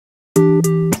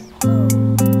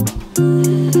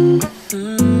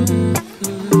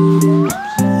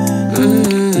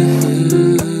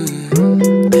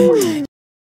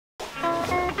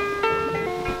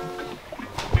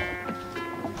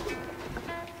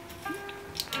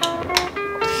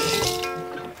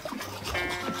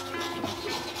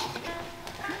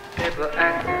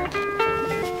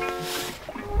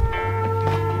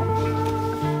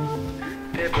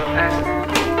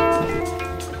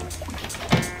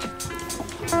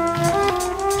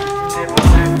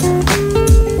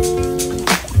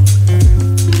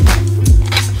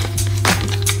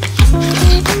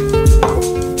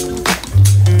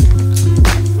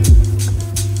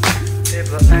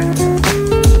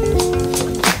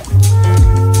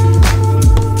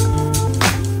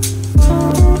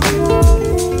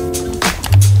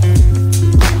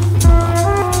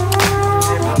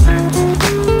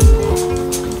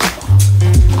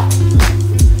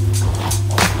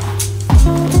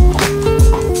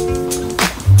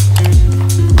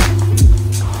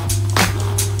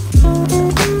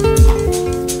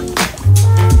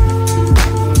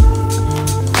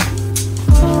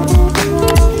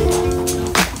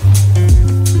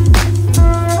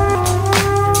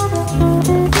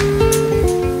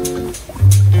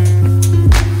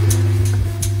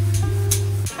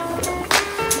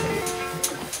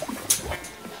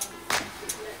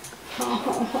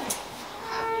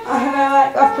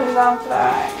and down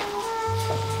today.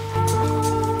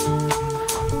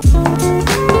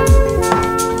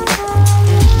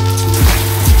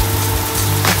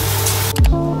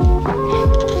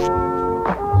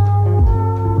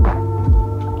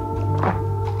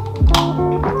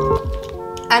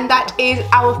 And that is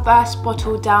our first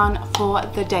bottle down for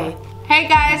the day. Hey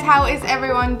guys, how is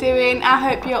everyone doing? I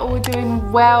hope you're all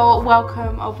doing well.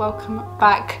 Welcome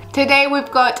back. Today we've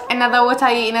got another what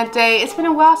I eat in a day. It's been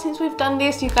a while since we've done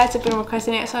this. You guys have been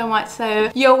requesting it so much,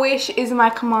 so your wish is my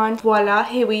command. Voila,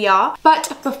 here we are.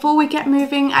 But before we get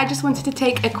moving, I just wanted to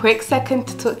take a quick second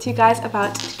to talk to you guys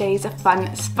about today's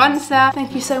fun sponsor.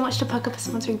 Thank you so much to Pucker for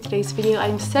sponsoring today's video.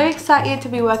 I'm so excited to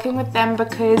be working with them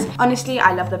because honestly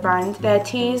I love the brand. Their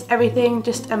teas, everything,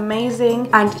 just amazing.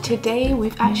 And today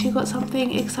we've actually got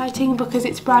something exciting because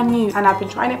it's brand new and I've been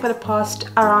trying it for the past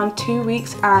around 2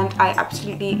 weeks and I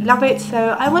absolutely love it, so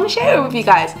I want to share it with you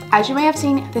guys. As you may have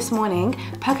seen this morning,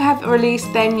 Pucker have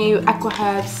released their new Aqua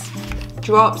Herbs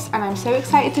drops and I'm so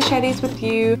excited to share these with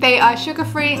you. They are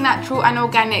sugar-free, natural and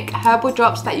organic herbal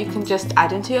drops that you can just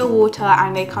add into your water,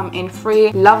 and they come in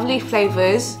 3 lovely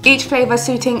flavors, each flavor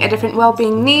suiting a different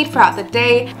well-being need throughout the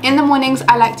day. In the mornings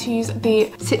I like to use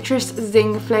the citrus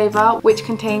zing flavor, which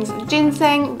contains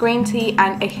ginseng, green tea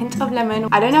and a hint of lemon.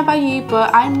 I don't know about you,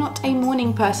 but I'm not a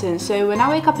morning person, so when I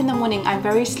wake up in the morning I'm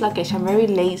very sluggish, I'm very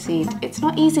lazy. It's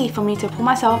not easy for me to pull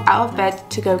myself out of bed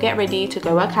to go get ready to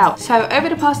go work out. So over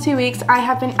the past 2 weeks I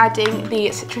have been adding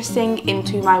the citrus zing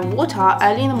into my water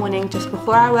early in the morning just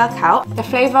before I work out. The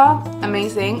flavour,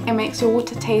 amazing. It makes your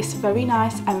water taste very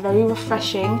nice and very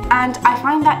refreshing, and I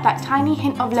find that that tiny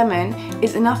hint of lemon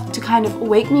is enough to kind of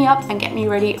wake me up and get me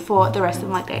ready for the rest of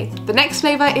my day. The next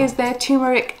flavour is their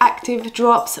turmeric active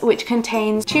drops, which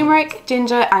contains turmeric,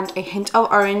 ginger and a hint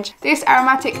of orange. This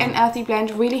aromatic and earthy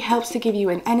blend really helps to give you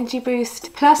an energy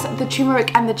boost. Plus the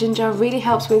turmeric and the ginger really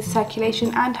helps with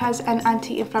circulation and has an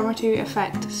anti-inflammatory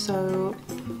effect, so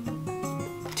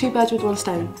 2 birds with 1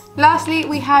 stone. Lastly,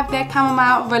 we have their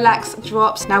chamomile relax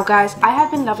drops. Now guys, I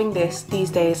have been loving this these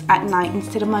days at night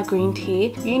instead of my green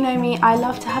tea. You know me, I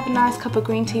love to have a nice cup of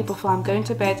green tea before I'm going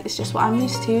to bed. It's just what I'm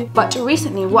used to. But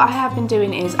recently what I have been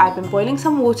doing is I've been boiling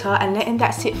some water and letting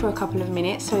that sit for a couple of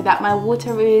minutes so that my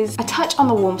water is a touch on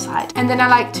the warm side. And then I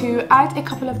like to add a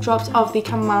couple of drops of the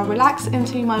chamomile relax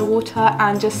into my water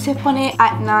and just sip on it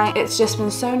at night. It's just been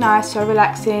so nice, so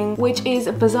relaxing, which is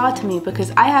bizarre to me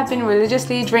because I have been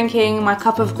religiously drinking my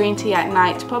cup of green tea at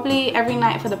night probably every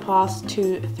night for the past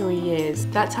 2-3 years.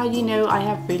 That's how you know I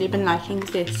have really been liking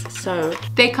this. So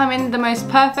they come in the most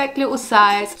perfect little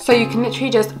size, so you can literally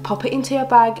just pop it into your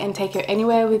bag and take it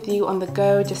anywhere with you on the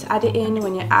go. Just add it in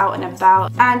when you're out and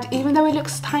about, and even though it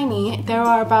looks tiny, there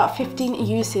are about 15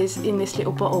 uses in this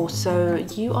little bottle, so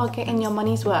you are getting your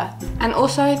money's worth. And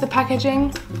also the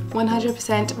packaging,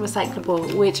 100%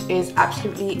 recyclable, which is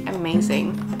absolutely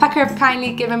amazing. Packer have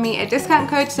kindly given me a discount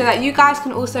code so that you guys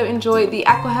can also enjoy the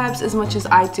Aqua Herbs as much as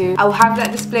I do. I will have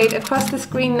that displayed across the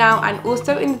screen now and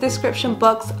also in the description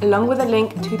box, along with a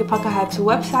link to the Pucker Herbs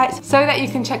website so that you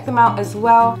can check them out as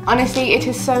well. Honestly, it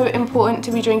is so important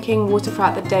to be drinking water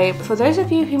throughout the day. For those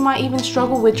of you who might even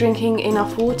struggle with drinking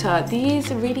enough water,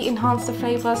 these really enhance the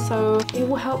flavour, so it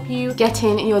will help you get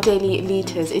in your daily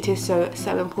litres. It is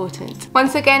so important.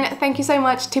 Once again, thank you so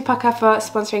much to Pucker for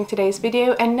sponsoring today's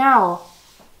video, and now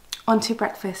on to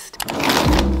breakfast.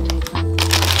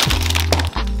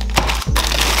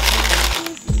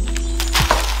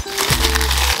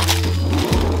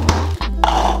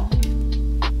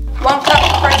 1 cup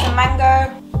of frozen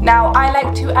mango. Now I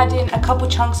like to add in a couple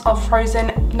chunks of frozen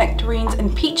nectarines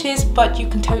and peaches, but you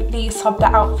can totally sub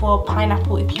that out for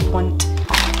pineapple if you want.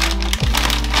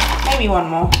 Maybe 1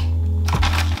 more.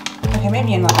 Okay,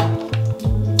 maybe another.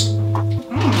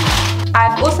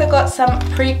 I've also got some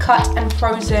pre-cut and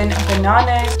frozen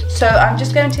bananas, so I'm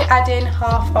just going to add in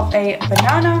half of a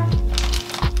banana.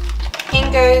 In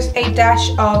goes a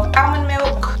dash of almond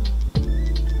milk.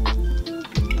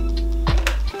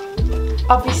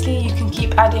 Obviously you can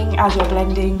keep adding as you're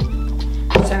blending,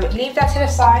 so leave that to the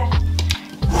side.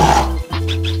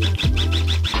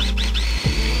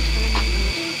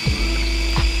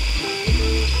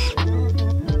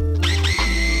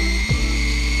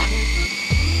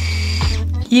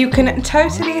 You can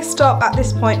totally stop at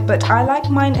this point, but I like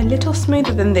mine a little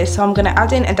smoother than this, so I'm going to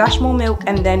add in a dash more milk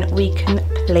and then we can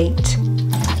plate.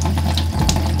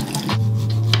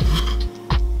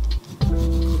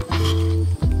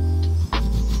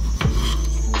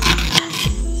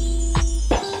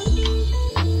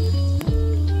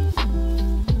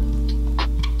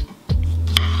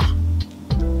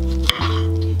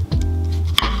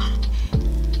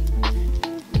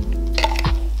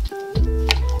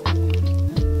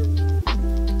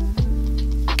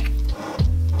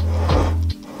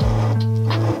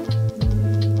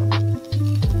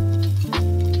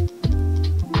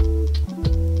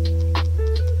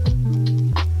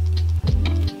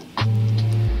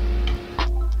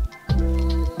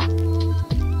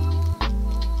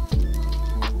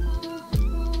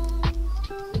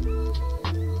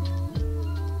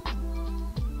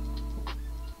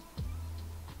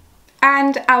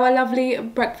 and our lovely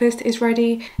breakfast is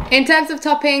ready. In terms of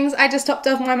toppings, I just topped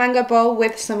off my mango bowl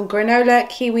with some granola,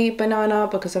 kiwi, banana,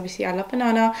 because obviously I love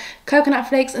banana, coconut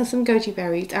flakes and some goji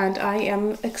berries, and I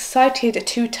am excited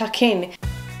to tuck in.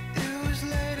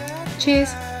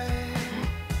 Cheers.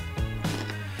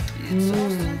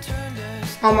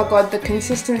 Oh my god, the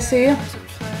consistency,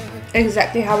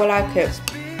 exactly how I like it.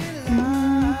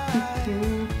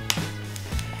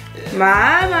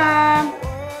 Mama!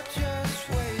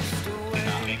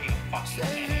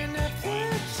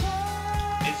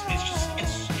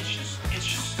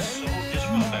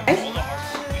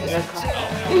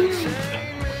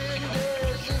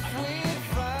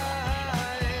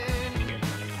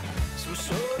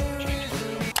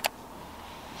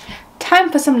 Time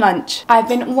for some lunch. I've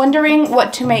been wondering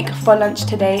what to make for lunch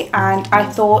today, and I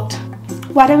thought,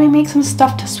 why don't we make some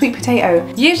stuffed sweet potato?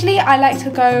 Usually I like to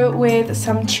go with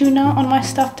some tuna on my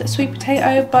stuffed sweet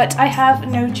potato, but I have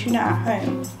no tuna at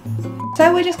home.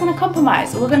 So we're just gonna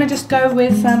compromise. We're gonna just go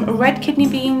with some red kidney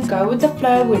beans, go with the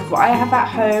flow with what I have at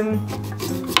home.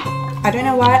 I don't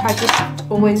know why, I just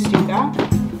always do that.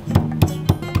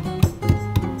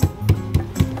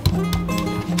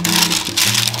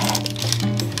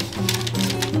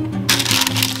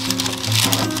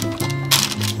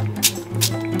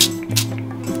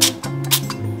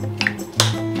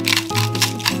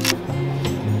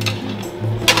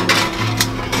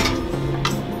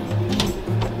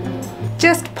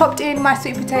 Just popped in my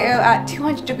sweet potato at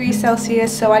 200 degrees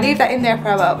Celsius, so I leave that in there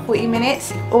for about 40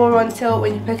 minutes or until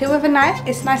when you poke it with a knife,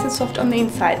 it's nice and soft on the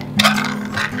inside.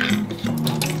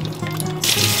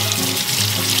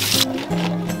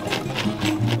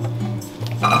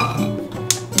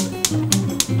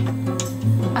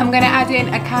 I'm gonna add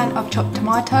in a can of chopped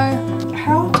tomato.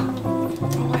 How?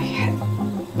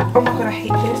 Oh my god, I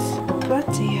hate this.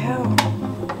 Bloody hell.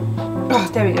 Oh,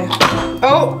 there we go.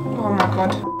 Oh my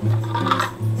god.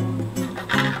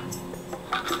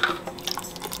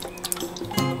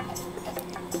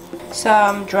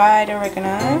 Some dried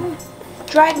oregano,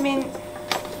 dried mint,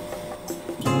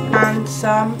 and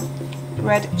some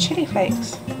red chili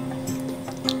flakes.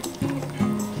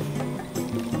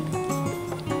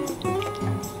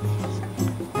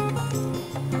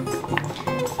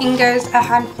 In goes a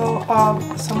handful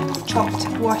of some chopped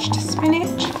washed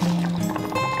spinach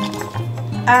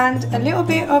and a little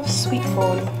bit of sweet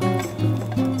corn.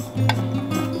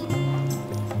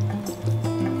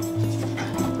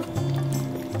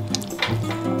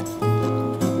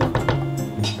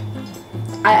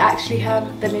 I actually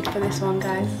have the lid for this one,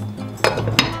 guys.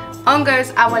 On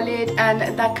goes our lid,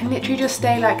 and that can literally just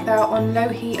stay like that on low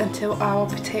heat until our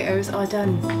potatoes are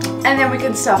done. And then we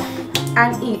can stuff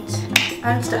and eat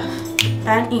and stuff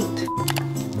and eat.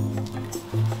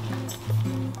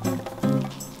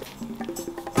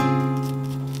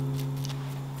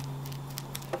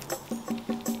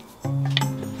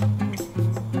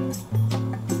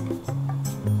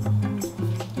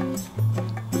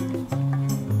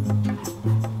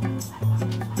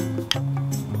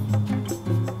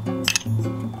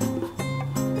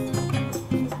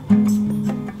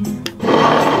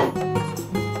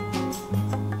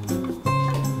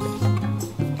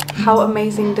 How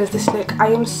amazing does this look? I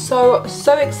am so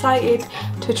excited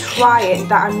to try it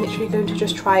that I'm literally going to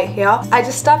just try it here. I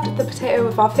just stuffed the potato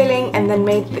with our filling and then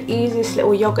made the easiest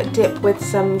little yogurt dip with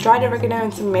some dried oregano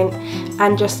and some mint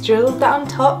and just drilled that on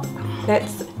top.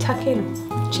 Let's tuck in.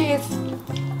 Cheers!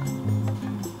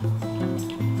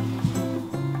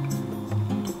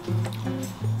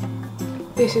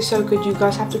 This is so good, you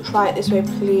guys have to try it this way,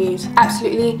 please.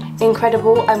 Absolutely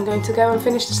incredible. I'm going to go and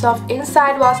finish the stuff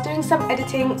inside whilst doing some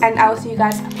editing, and I'll see you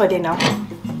guys for dinner.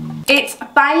 It's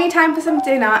finally time for some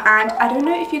dinner, and I don't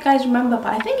know if you guys remember,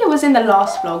 but I think it was in the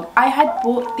last vlog. I had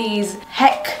bought these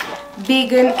Heck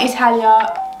vegan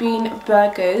Italia bean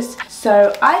burgers,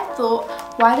 so I thought,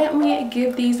 why don't we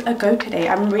give these a go today?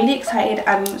 I'm really excited.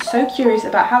 I'm so curious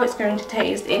about how it's going to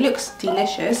taste. It looks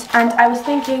delicious, and I was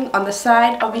thinking on the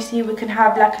side, obviously we can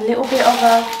have like a little bit of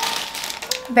a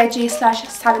veggie slash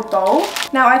salad bowl.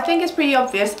 Now I think it's pretty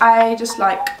obvious, I just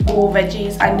like all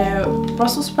veggies. I know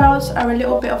Brussels sprouts are a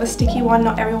little bit of a sticky one,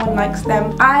 not everyone likes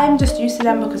them. I'm just used to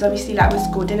them because obviously like with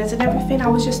school dinners and everything, I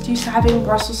was just used to having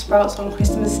Brussels sprouts on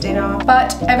Christmas dinner.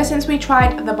 But ever since we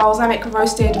tried the balsamic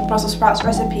roasted Brussels sprouts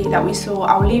recipe that we saw,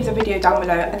 I'll leave the video down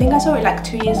below. I think I saw it like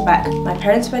 2 years back. My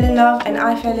parents fell in love and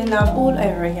I fell in love all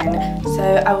over again. So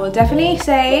I will definitely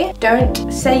say,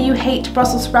 don't say you hate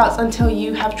Brussels sprouts until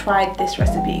you have tried this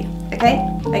recipe. Okay?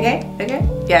 Okay? Okay?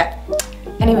 Yeah.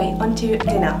 Anyway, on to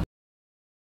dinner.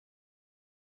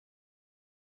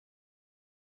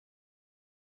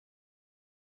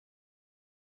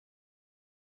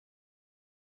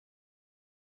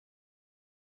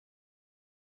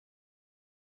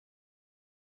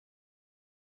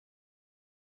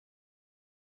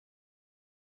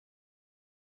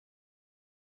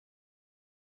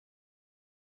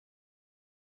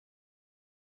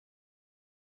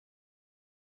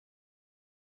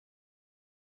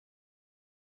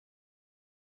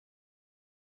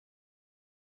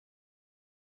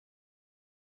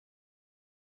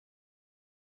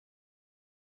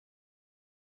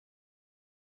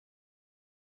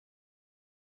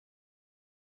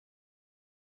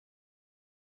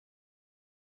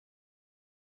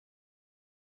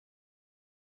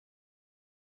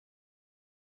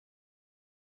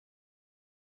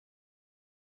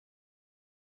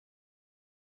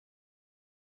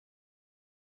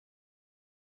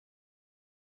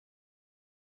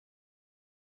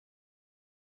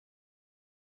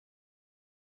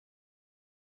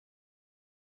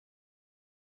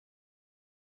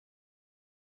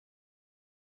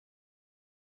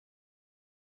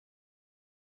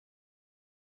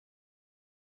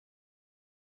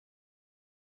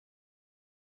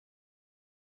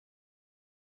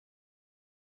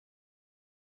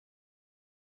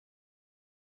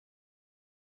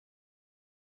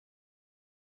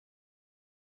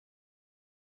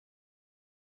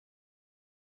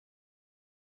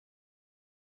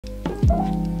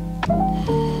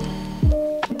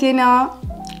 dinner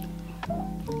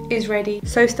is ready.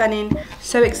 So stunning,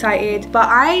 so excited. But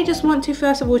I just want to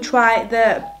first of all try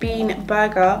the bean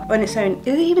burger on its own.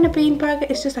 Is it even a bean burger?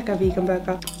 It's just like a vegan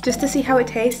burger. Just to see how it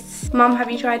tastes. Mum,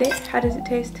 have you tried it? How does it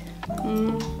taste?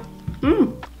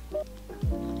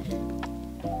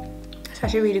 It's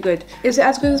actually really good. Is it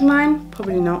as good as mine?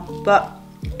 Probably not, but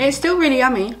it's still really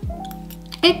yummy.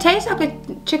 It tastes like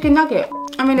a chicken nugget.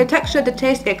 I mean, the texture, the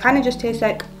taste, it kind of just tastes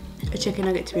like a chicken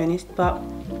nugget, to be honest, but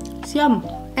it's yum.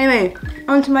 Anyway,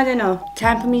 on to my dinner.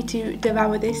 Time for me to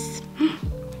devour this.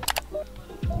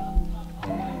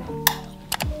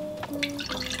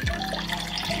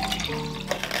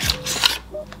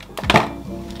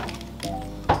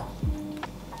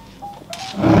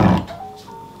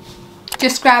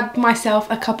 Just grabbed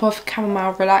myself a cup of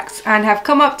chamomile relax and have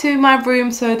come up to my room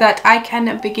so that I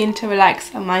can begin to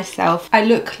relax myself. I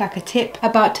look like a tip,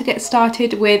 about to get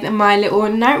started with my little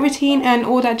night routine and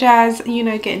all that jazz, you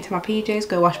know, get into my PJs,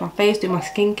 go wash my face, do my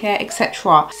skincare,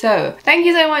 etc. So thank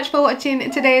you so much for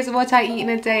watching today's What I Eat in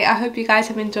a Day. I hope you guys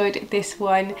have enjoyed this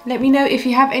one. Let me know if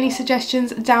you have any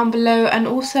suggestions down below, and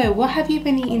also what have you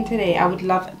been eating today? I would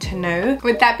love to know.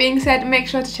 With that being said, make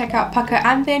sure to check out Pucker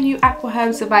and their new aqua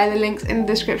herbs via the links in the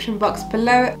description box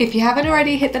below. If you haven't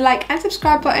already, hit the like and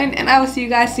subscribe button, and I will see you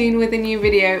guys soon with a new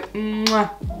video. Mwah.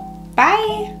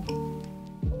 Bye.